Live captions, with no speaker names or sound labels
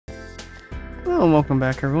Oh, and welcome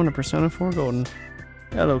back everyone to Persona 4 Golden.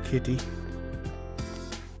 Hello, Kitty.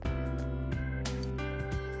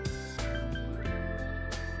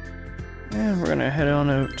 And we're gonna head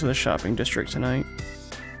on out to the shopping district tonight.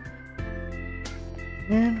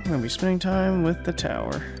 And we're gonna be spending time with the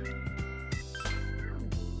tower.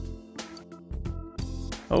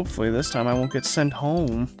 Hopefully this time I won't get sent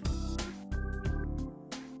home.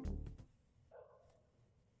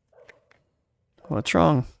 What's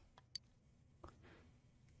wrong?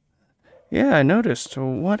 Yeah, I noticed.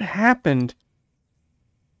 What happened?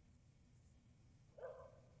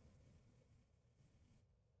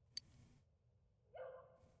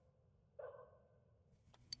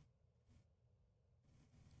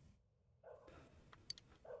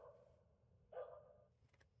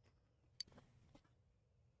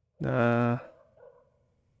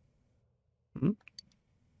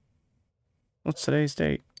 What's today's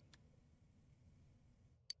date?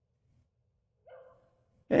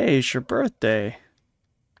 Hey, it's your birthday.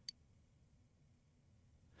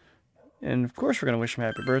 And of course we're gonna wish him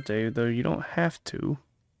happy birthday, though you don't have to.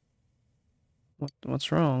 What's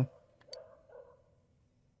wrong?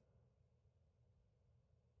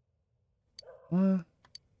 What?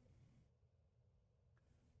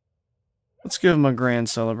 Let's give him a grand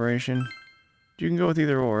celebration. You can go with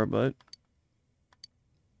either or, but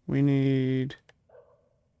we need...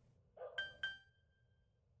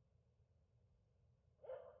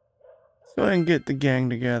 Let's go ahead and get the gang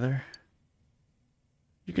together.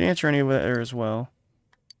 You can answer any of that as well.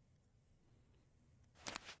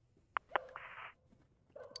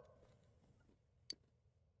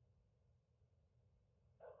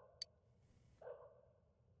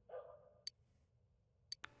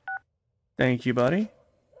 Thank you, buddy.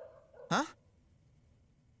 Huh?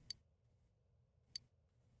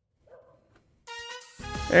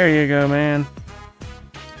 There you go, man.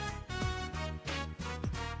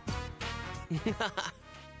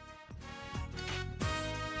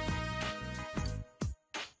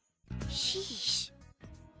 Sheesh.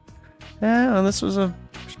 Yeah, well, this was a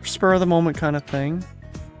spur of the moment kind of thing.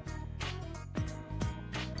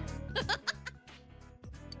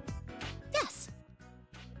 Yes.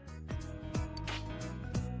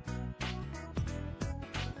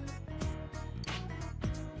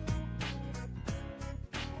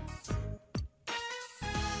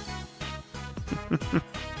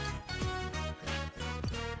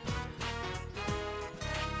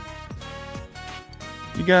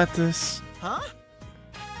 You got this. Huh?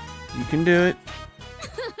 You can do it.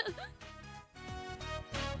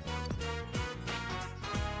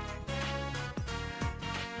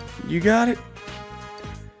 You got it.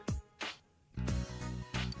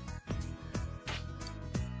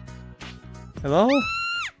 Hello?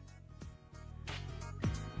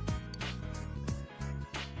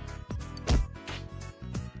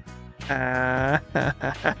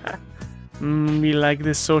 Me like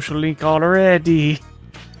this social link already.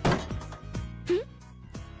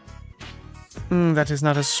 That is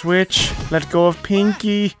not a switch. Let go of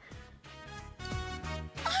Pinky.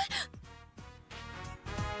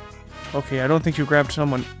 Okay, I don't think you grabbed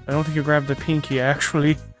someone. I don't think you grabbed the Pinky,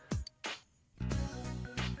 actually.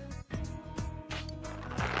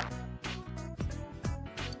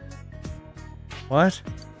 What?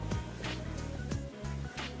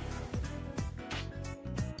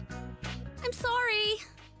 I'm sorry.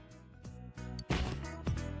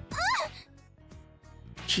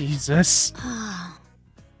 Jesus.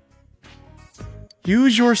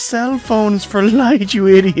 Use your cell phones for light, you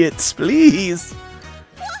idiots, please.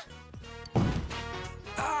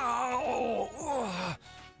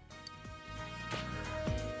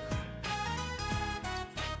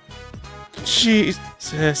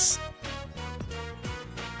 Jesus.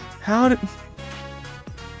 How did...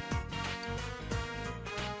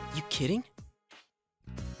 You kidding?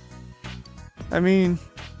 I mean...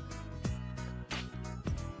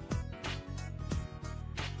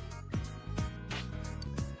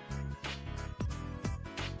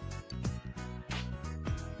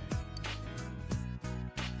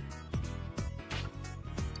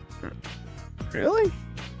 Really?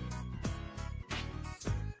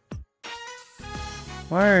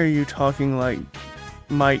 Why are you talking like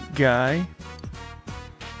Mike Guy?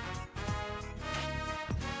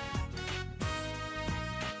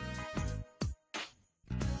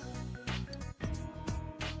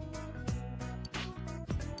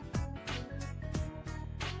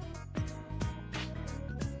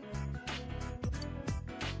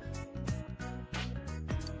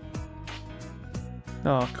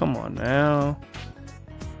 Oh, come on now.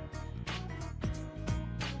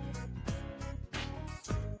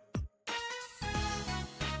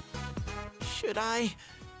 Should I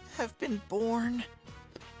have been born?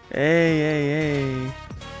 Hey.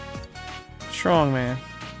 Strong man.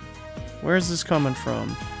 Where's this coming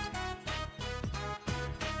from?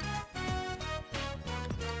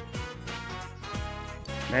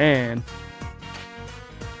 Man.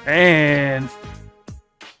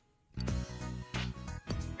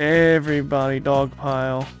 Everybody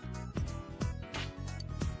dogpile.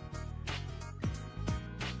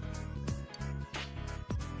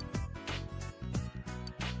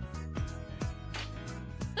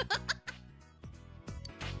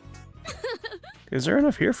 Is there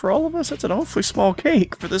enough here for all of us? That's an awfully small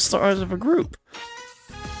cake for this size of a group.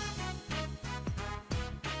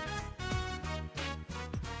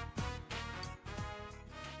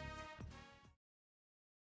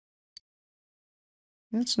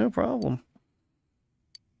 It's no problem.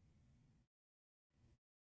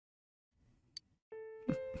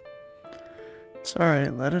 It's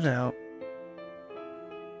alright, let it out.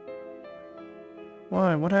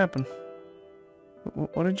 Why? What happened?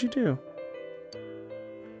 What did you do?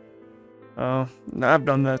 Oh, I've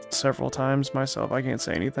done that several times myself. I can't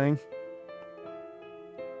say anything.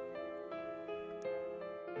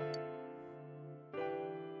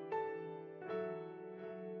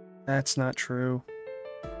 That's not true.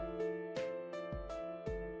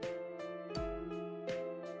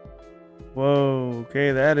 Whoa,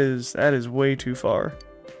 okay, that is way too far.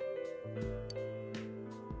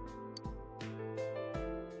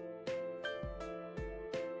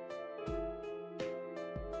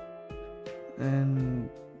 And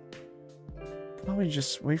probably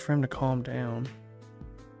just wait for him to calm down.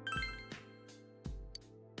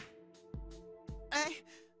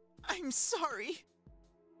 I'm sorry.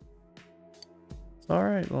 It's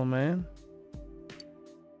alright, little man.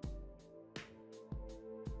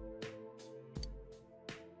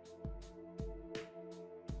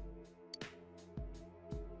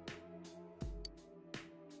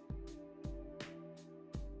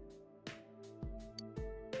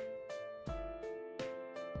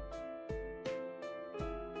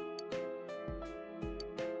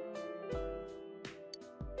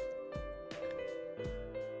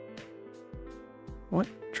 What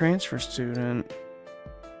transfer student?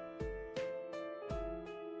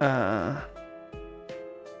 It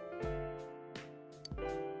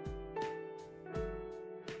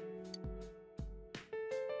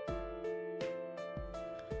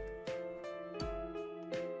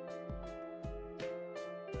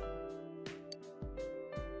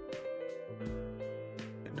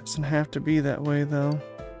doesn't have to be that way, though.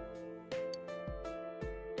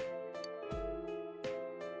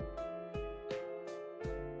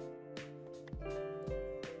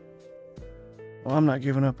 Well, I'm not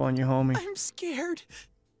giving up on you, homie. I'm scared.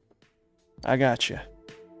 I got you.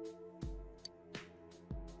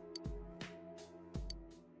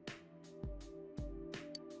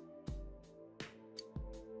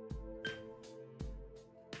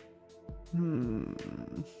 I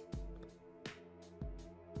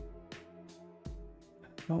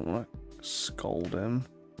don't want to scold him.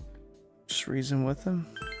 Just reason with him.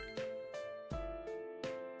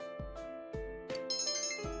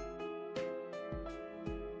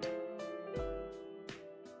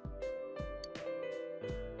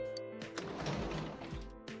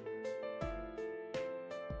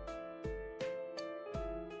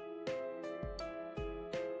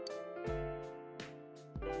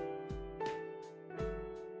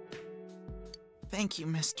 Thank you,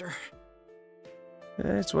 mister.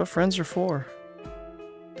 It's what friends are for.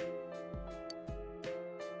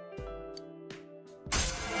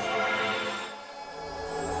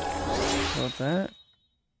 About that,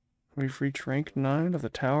 we've reached rank 9 of the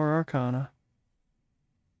Tower Arcana.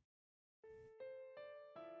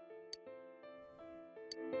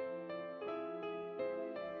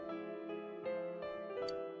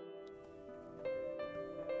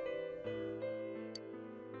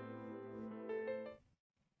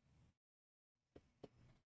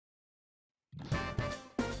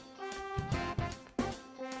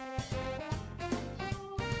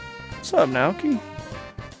 What's up, Naoki?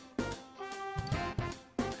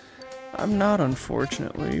 I'm not,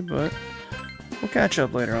 unfortunately, but we'll catch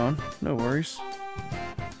up later on. No worries.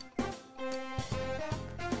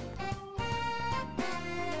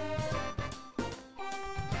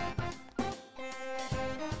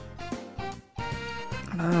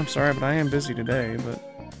 I'm sorry, but I am busy today, but...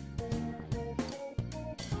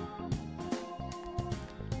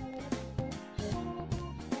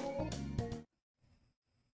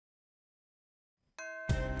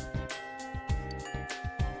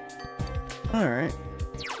 Alright.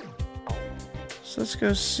 So let's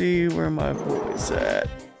go see where my boy's at.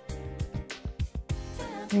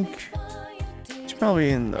 think he's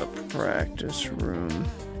probably in the practice room.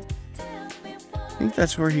 I think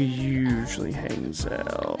that's where he usually hangs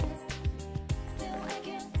out.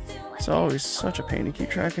 It's always such a pain to keep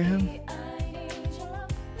track of him.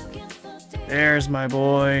 There's my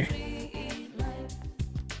boy.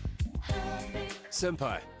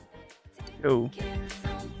 Senpai. Yo.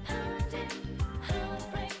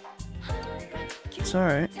 It's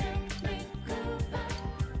alright.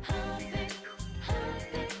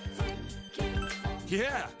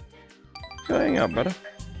 Yeah. Go hang out, brother.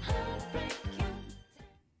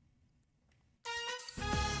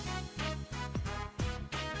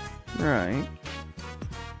 Right.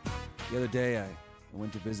 The other day, I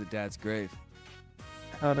went to visit Dad's grave.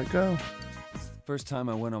 How'd it go? It's the first time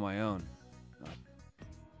I went on my own.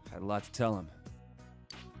 I had a lot to tell him.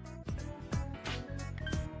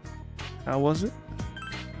 How was it?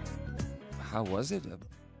 How was it?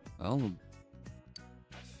 Well,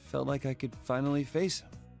 I felt like I could finally face him.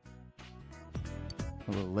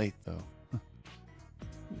 A little late, though.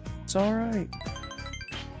 It's alright.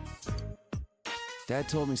 Dad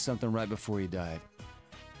told me something right before he died.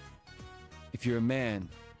 If you're a man,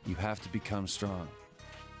 you have to become strong.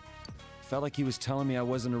 Felt like he was telling me I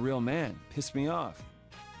wasn't a real man. Pissed me off.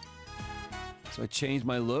 So I changed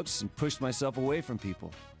my looks and pushed myself away from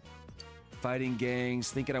people. Fighting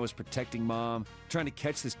gangs, thinking I was protecting Mom, trying to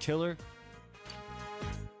catch this killer.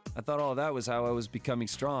 I thought all that was how I was becoming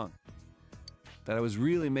strong. That I was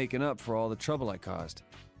really making up for all the trouble I caused.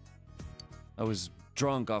 I was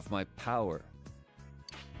drunk off my power.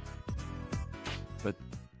 But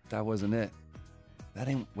that wasn't it. That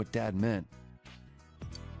ain't what Dad meant.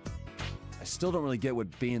 I still don't really get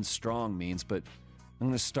what being strong means, but I'm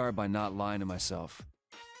gonna start by not lying to myself.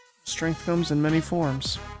 Strength comes in many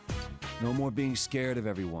forms. No more being scared of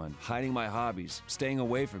everyone, hiding my hobbies, staying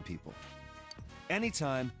away from people.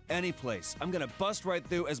 Anytime, any place, I'm gonna bust right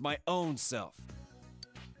through as my own self.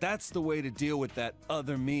 That's the way to deal with that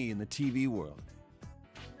other me in the TV world.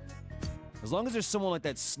 As long as there's someone like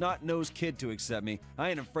that snot-nosed kid to accept me, I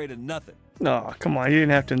ain't afraid of nothing. Aw, come on, you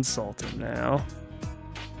didn't have to insult him now.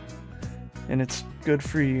 And it's good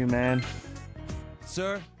for you, man.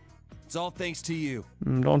 Sir, it's all thanks to you.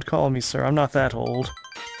 Don't call me sir, I'm not that old.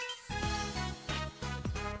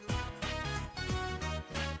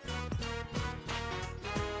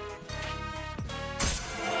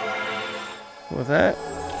 With that,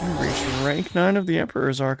 you reach rank 9 of the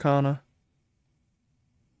Emperor's Arcana.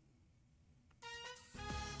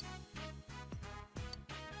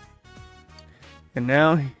 And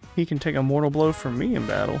now, he can take a mortal blow from me in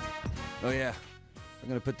battle. Oh yeah, I'm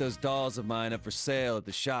gonna put those dolls of mine up for sale at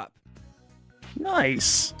the shop.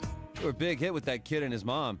 Nice! They were a big hit with that kid and his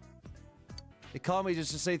mom. They called me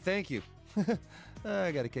just to say thank you.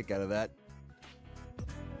 I got a kick out of that.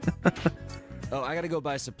 Oh, I gotta go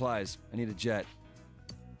buy supplies. I need a jet.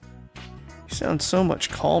 You sound so much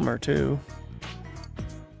calmer, too.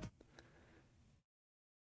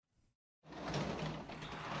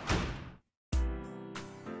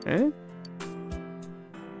 Eh?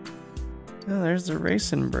 Oh, there's the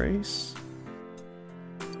race embrace.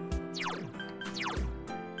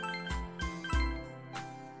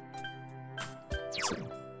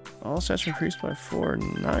 All stats increased by 4.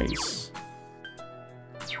 Nice.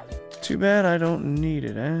 Too bad I don't need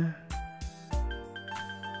it, eh?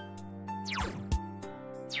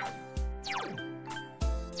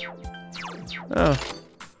 Oh.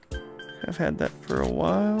 I've had that for a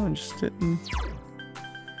while and just didn't...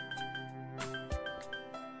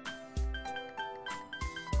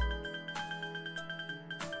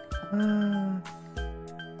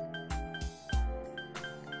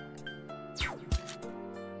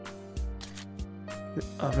 The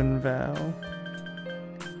oven valve.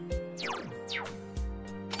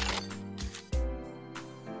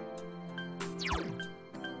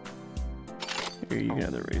 Here, you can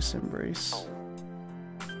have the race embrace.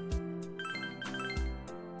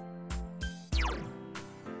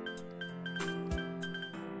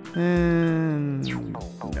 And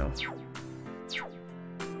no.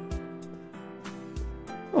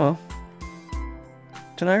 Well,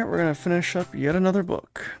 tonight we're gonna finish up yet another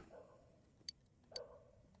book.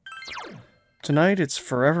 Tonight it's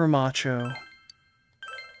Forever Macho.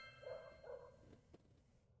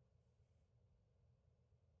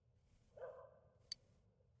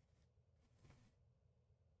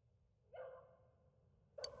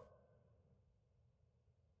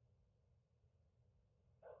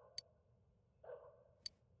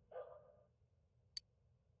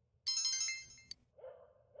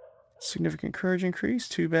 Significant courage increase.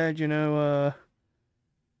 Too bad,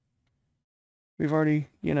 we've already,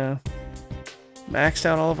 maxed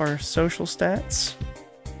out all of our social stats.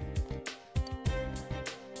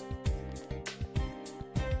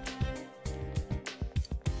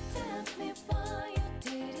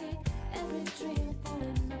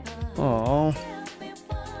 Oh.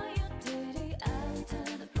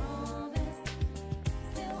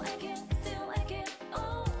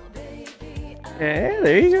 Yeah,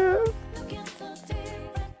 there you go.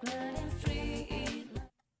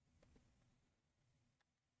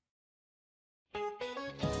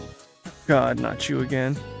 God, not you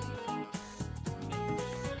again.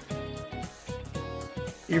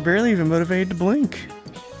 You're barely even motivated to blink.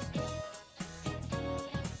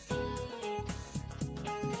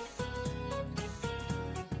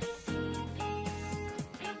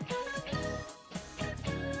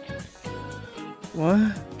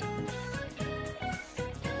 What?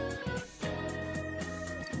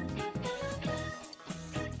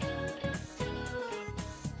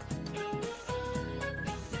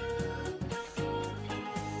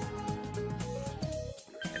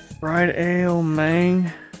 Bright ale,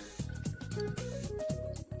 man.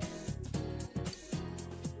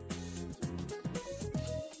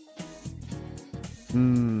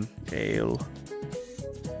 Ale.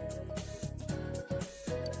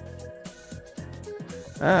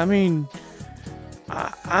 I mean,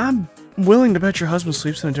 I'm willing to bet your husband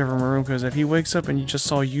sleeps in a different room, because if he wakes up and you just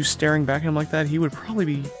saw you staring back at him like that, he would probably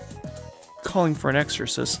be calling for an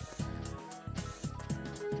exorcist.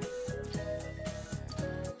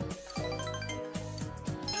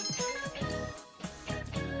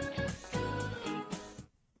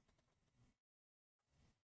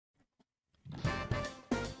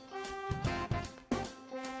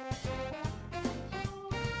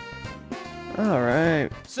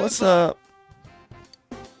 Alright, what's up?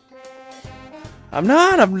 I'm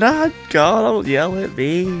not, God, don't yell at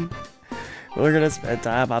me. We're gonna spend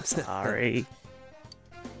time, I'm sorry.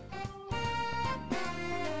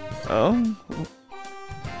 Oh?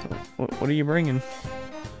 What are you bringing?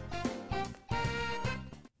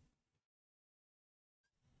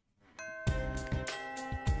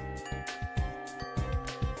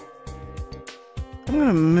 I'm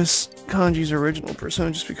gonna miss Kanji's original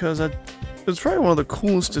persona just because it's probably one of the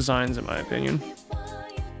coolest designs in my opinion.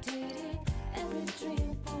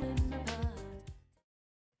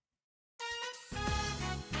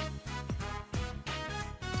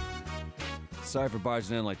 Sorry for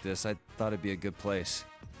barging in like this. I thought it'd be a good place.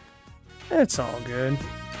 It's all good.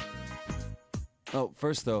 Oh,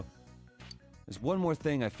 first though, there's one more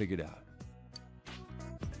thing I figured out.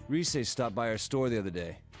 Rise stopped by our store the other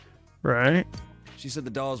day. Right? She said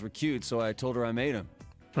the dolls were cute, so I told her I made them.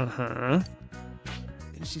 Uh-huh.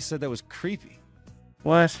 And she said that was creepy.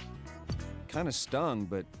 What? Kinda stung,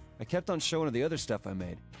 but I kept on showing her the other stuff I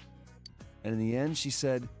made. And in the end, she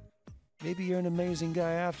said, maybe you're an amazing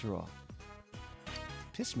guy after all.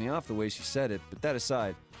 Pissed me off the way she said it, but that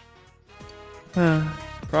aside.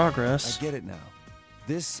 Progress. I get it now.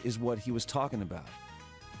 This is what he was talking about.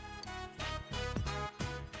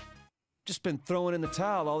 Just been throwing in the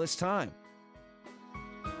towel all this time.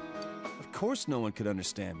 Of course no one could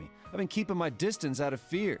understand me. I've been keeping my distance out of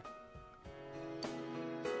fear.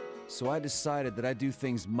 So I decided that I'd do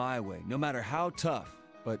things my way, no matter how tough.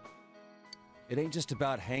 But it ain't just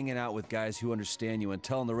about hanging out with guys who understand you and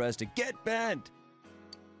telling the rest to get bent.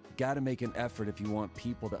 You gotta make an effort if you want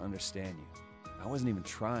people to understand you. I wasn't even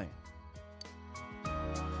trying.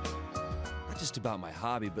 Not just about my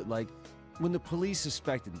hobby, but like when the police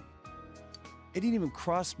suspected me. It didn't even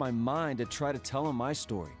cross my mind to try to tell them my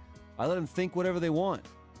story. I let them think whatever they want.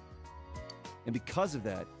 And because of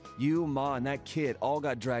that, you, Ma, and that kid all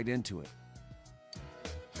got dragged into it.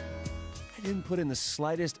 I didn't put in the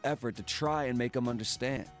slightest effort to try and make them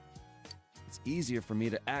understand. It's easier for me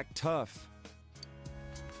to act tough.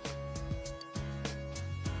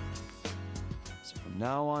 So from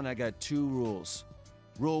now on, I got 2 rules.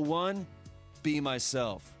 Rule 1, be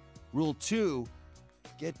myself. Rule 2,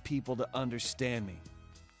 get people to understand me.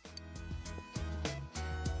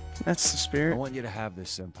 That's the spirit. I want you to have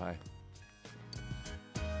this, Senpai.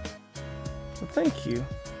 Well, thank you.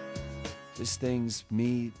 This thing's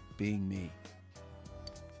me being me.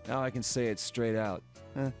 Now I can say it straight out.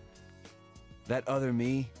 That other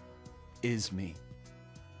me is me.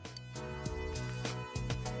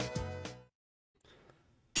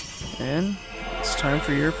 And it's time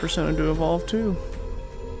for your persona to evolve too.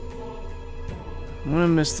 I'm gonna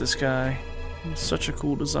miss this guy. It's such a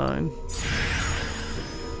cool design.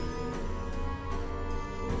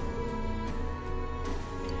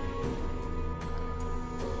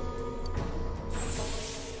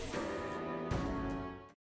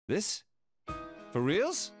 This? For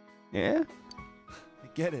reals? Yeah?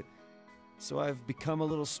 Get it? So I've become a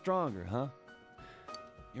little stronger, huh?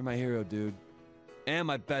 You're my hero, dude. And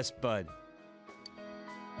my best bud.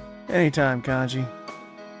 Anytime, Kanji.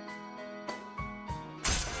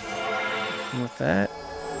 And with that,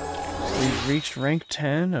 we've reached rank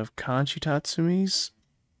 10 of Kanji Tatsumi's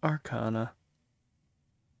Arcana.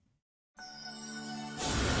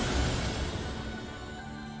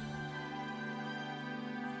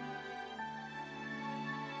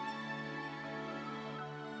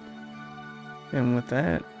 And with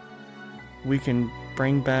that, we can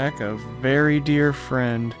bring back a very dear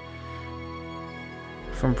friend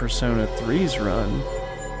from Persona 3's run.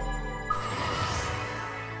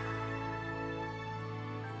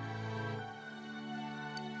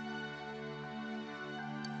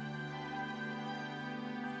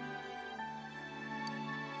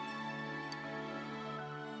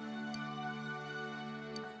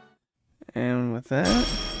 And with that,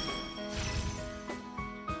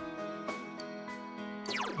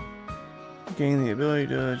 gain the ability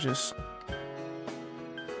to just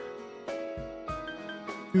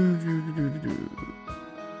I'd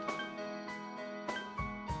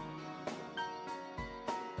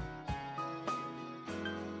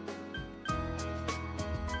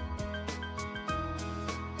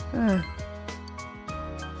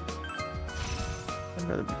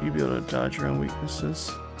rather you be able to dodge your own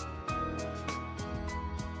weaknesses.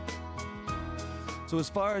 So as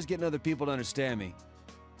far as getting other people to understand me,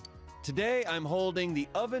 today I'm holding the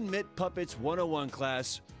Oven Mitt Puppets 101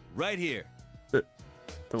 class right here. The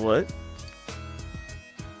what?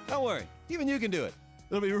 Don't worry, even you can do it.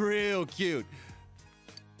 It'll be real cute.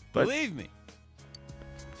 But believe me.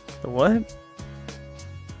 the what?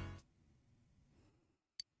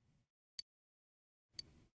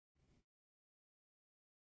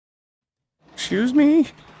 Excuse me?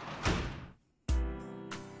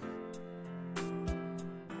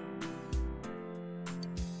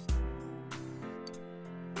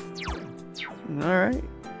 Alright.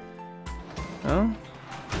 Well,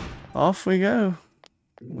 off we go.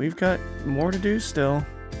 We've got more to do still.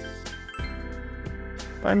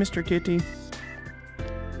 Bye, Mr. Kitty.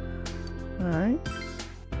 Alright.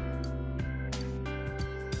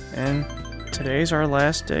 And today's our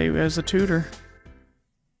last day as a tutor.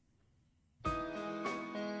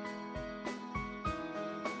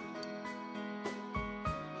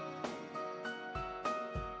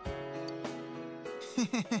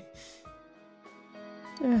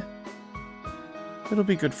 Yeah. It'll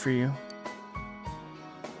be good for you.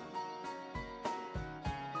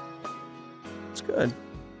 It's good.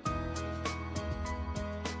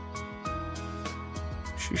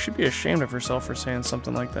 She should be ashamed of herself for saying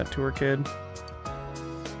something like that to her kid.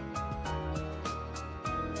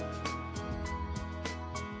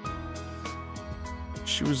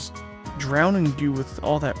 She was drowning you with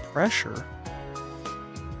all that pressure.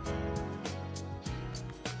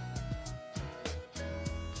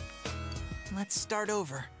 Let's start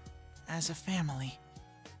over, as a family.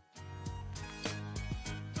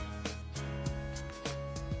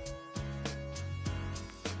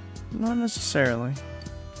 Not necessarily.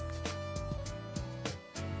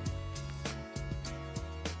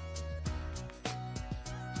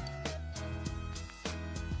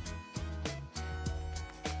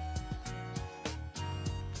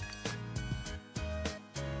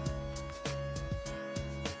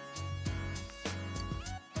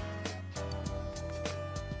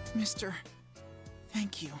 Mister,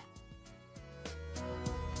 thank you.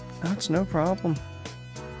 That's no problem.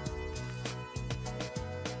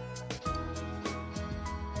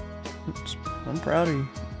 I'm proud of you.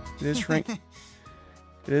 It is rank. It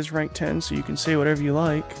is rank 10, so you can say whatever you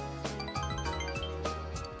like.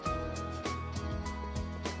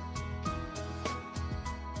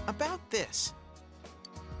 About this.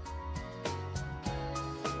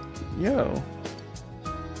 Yo.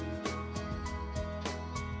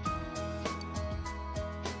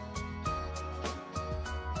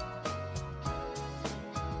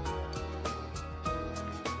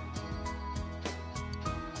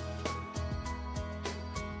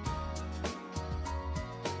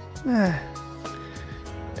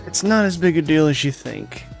 It's not as big a deal as you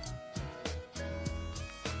think.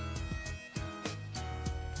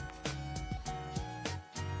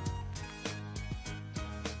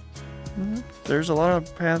 There's a lot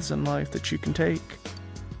of paths in life that you can take.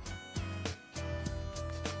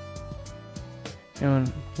 And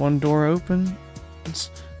when one door opens,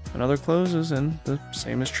 another closes, and the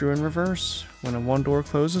same is true in reverse. When one door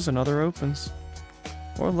closes, another opens.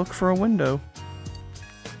 Or look for a window.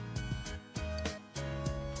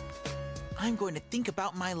 I'm going to think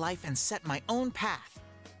about my life and set my own path.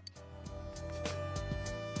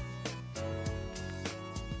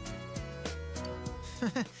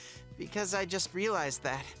 Because I just realized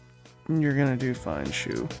that. You're gonna do fine,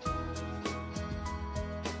 Shu.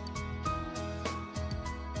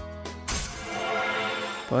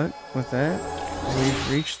 But with that,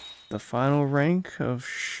 we've reached the final rank of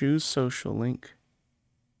Shu's social link.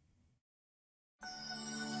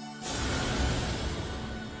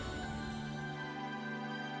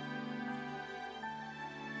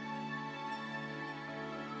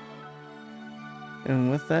 And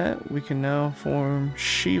with that, we can now form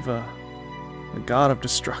Shiva, the god of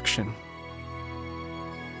destruction.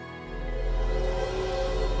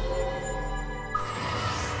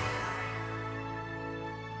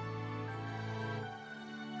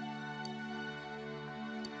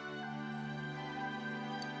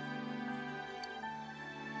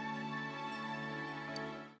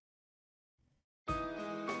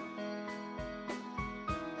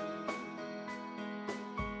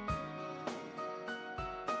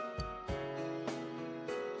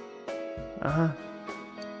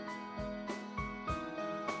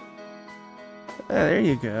 There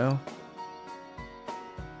you go.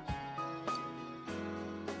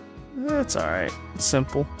 That's alright. It's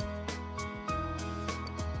simple.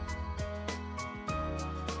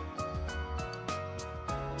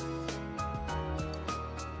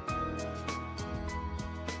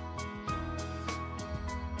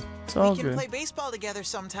 It's all We can good. play baseball together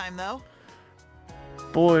sometime, though.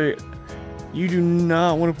 Boy, you do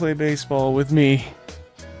not want to play baseball with me.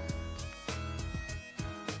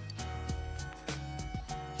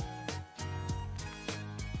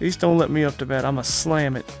 At least don't let me up to bat. I'ma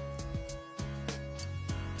slam it.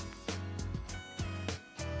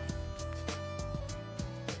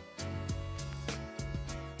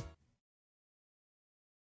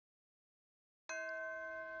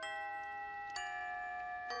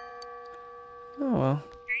 Oh well.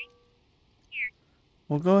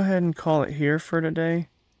 We'll go ahead and call it here for today.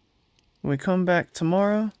 When we come back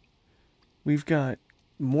tomorrow, we've got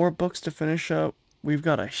more books to finish up. We've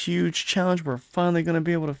got a huge challenge we're finally going to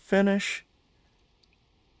be able to finish.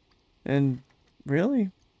 And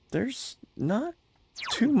really, there's not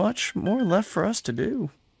too much more left for us to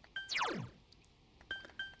do.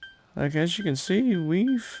 Like, as you can see,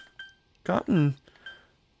 we've gotten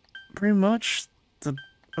pretty much the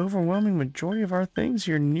overwhelming majority of our things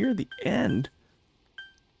here near the end.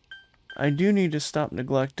 I do need to stop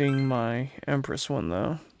neglecting my Empress one,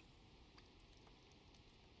 though.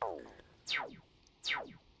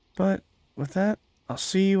 But with that, I'll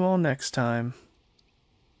see you all next time.